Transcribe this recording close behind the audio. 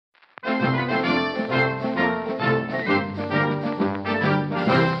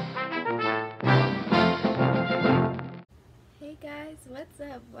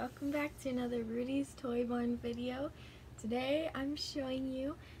to another Rudy's Toy Barn video. Today I'm showing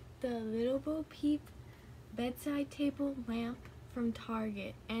you the Little Bo Peep bedside table lamp from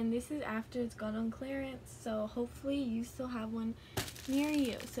Target, and this is after it's gone on clearance, so hopefully you still have one near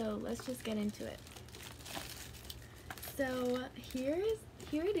you. So let's just get into it. So here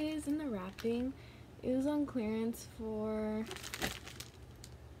it is in the wrapping. It was on clearance for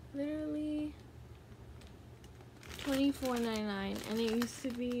literally $24.99 and it used to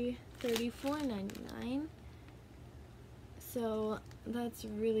be $34.99, so that's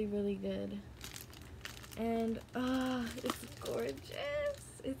really good. And it's gorgeous.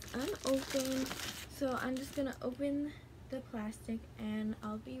 It's unopened, so I'm just gonna open the plastic and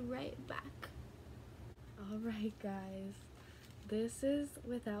I'll be right back. Alright guys, this is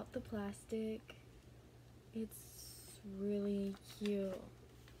without the plastic. It's really cute.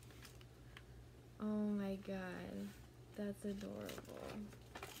 Oh my god, that's adorable.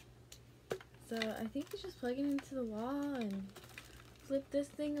 So I think you just plug it into the wall and flip this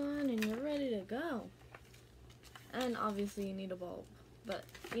thing on and you're ready to go. And obviously you need a bulb, but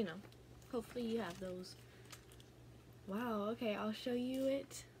you know, hopefully you have those. Wow, okay, I'll show you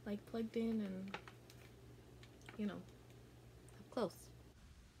it like plugged in and you know, up close.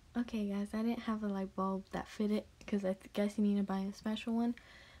 Okay guys, I didn't have a light bulb that fit it because I guess you need to buy a special one.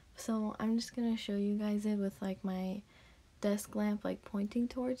 So I'm just gonna show you guys it with like my desk lamp like pointing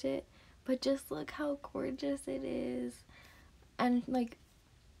towards it, but just look how gorgeous it is. And like,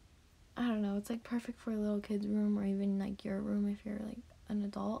 I don't know, it's like perfect for a little kid's room or even like your room if you're like an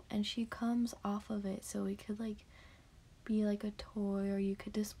adult. And she comes off of it, so it could like be like a toy or you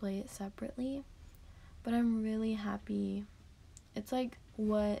could display it separately. But I'm really happy. It's like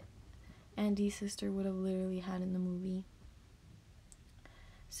what Andy's sister would have literally had in the movie.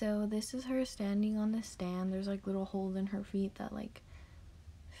 So this is her standing on the stand. There's like little holes in her feet that like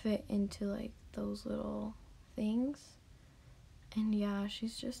fit into like those little things. And yeah,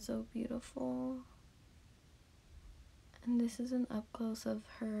 she's just so beautiful. And this is an up close of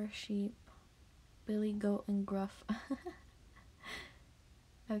her sheep, Billy, Goat, and Gruff.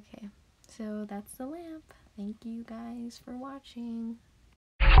 Okay, so that's the lamp. Thank you guys for watching.